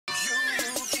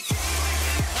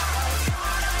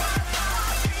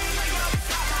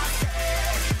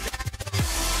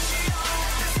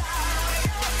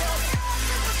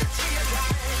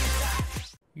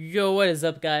Yo, what is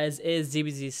up, guys? It's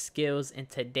DBZSkills, and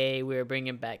today we are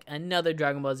bringing back another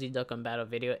Dragon Ball Z Dokkan battle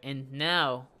video, and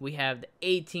now we have the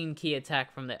 18 key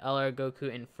attack from the LR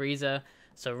Goku and Frieza.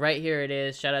 So right here it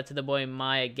is. Shout out to the boy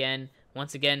Mai again.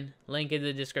 Once again, link in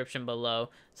the description below.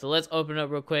 So let's open it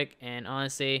up real quick, and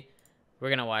honestly, we're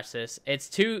gonna watch this. It's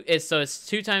two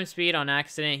times speed on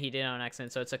accident. He did it on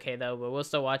accident, so it's okay though. But we'll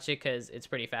still watch it because it's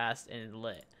pretty fast and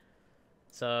lit.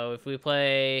 So if we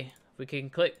can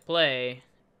click play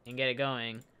and get it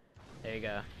going. There you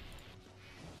go.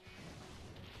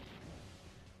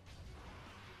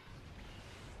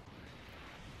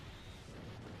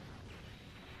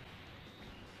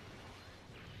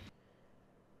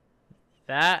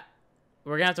 That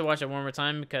we're gonna have to watch it one more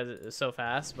time because it's so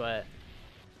fast, but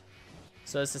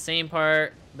so it's the same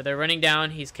part, but they're running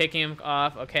down, he's kicking him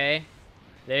off. Okay,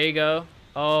 there you go.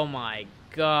 Oh my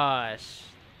gosh,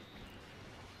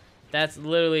 that's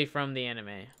literally from the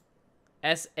anime.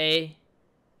 SA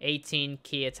 18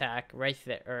 key attack right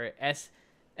there, or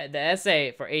the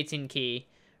SA for 18 key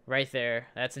right there.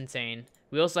 That's insane.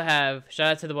 We also have,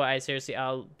 shout out to the boy seriously,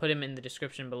 I'll put him in the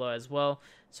description below as well,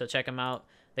 so check him out.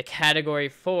 The category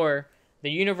for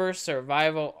the universe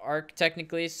survival arc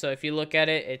technically, so if you look at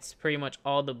it, it's pretty much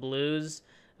all the blues.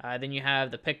 Then you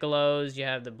have the Piccolos, you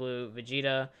have the blue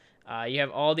Vegeta, you have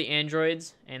all the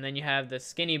androids, and then you have the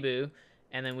Skinny Boo.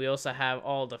 And then we also have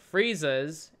all the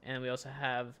Friezas, and we also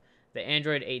have the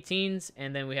Android 18s,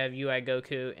 and then we have UI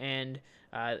Goku and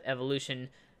Evolution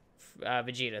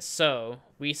Vegeta. So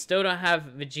we still don't have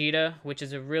Vegeta, which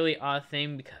is a really odd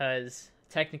thing because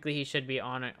technically he should be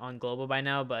on Global by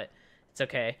now, but it's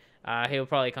okay. He'll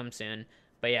probably come soon.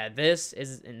 But yeah, this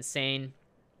is insane.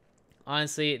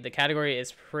 Honestly, the category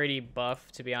is pretty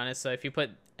buff, to be honest. So if you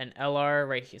put an LR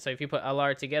right here, so if you put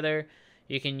LR together,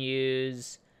 you can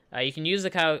use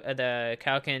the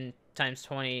Kalkin times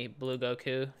 20 Blue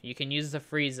Goku. You can use the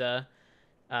Frieza,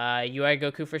 UI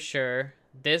Goku for sure.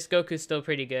 This Goku's still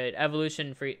pretty good.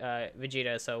 Evolution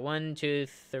Vegeta. So 1, 2,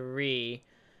 3.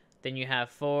 Then you have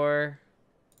 4,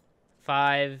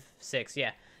 5, 6.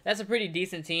 Yeah, that's a pretty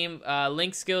decent team.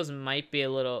 Link skills might be a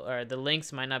little, or the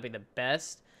links might not be the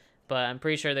best, but I'm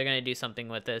pretty sure they're gonna do something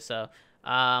with this. So.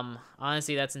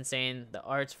 Honestly, that's insane. The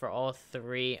arts for all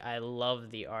three, I love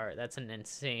the art. That's an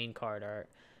insane card art.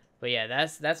 But yeah,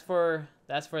 that's for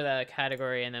the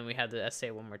category, and then we have the essay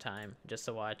one more time just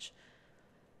to watch.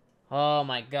 Oh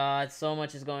my god, so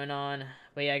much is going on.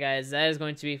 But yeah, guys, that is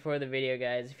going to be for the video,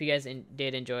 guys. If you guys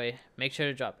did enjoy, make sure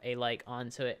to drop a like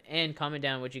onto it and comment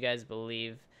down what you guys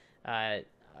believe,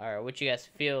 or what you guys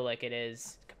feel like it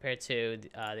is compared to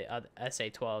the other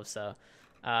SA12. So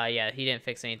yeah, he didn't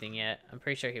fix anything yet. I'm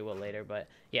pretty sure he will later, but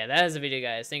yeah, that is the video,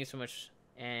 guys. Thank you so much,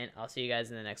 and I'll see you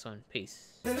guys in the next one.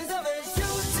 Peace.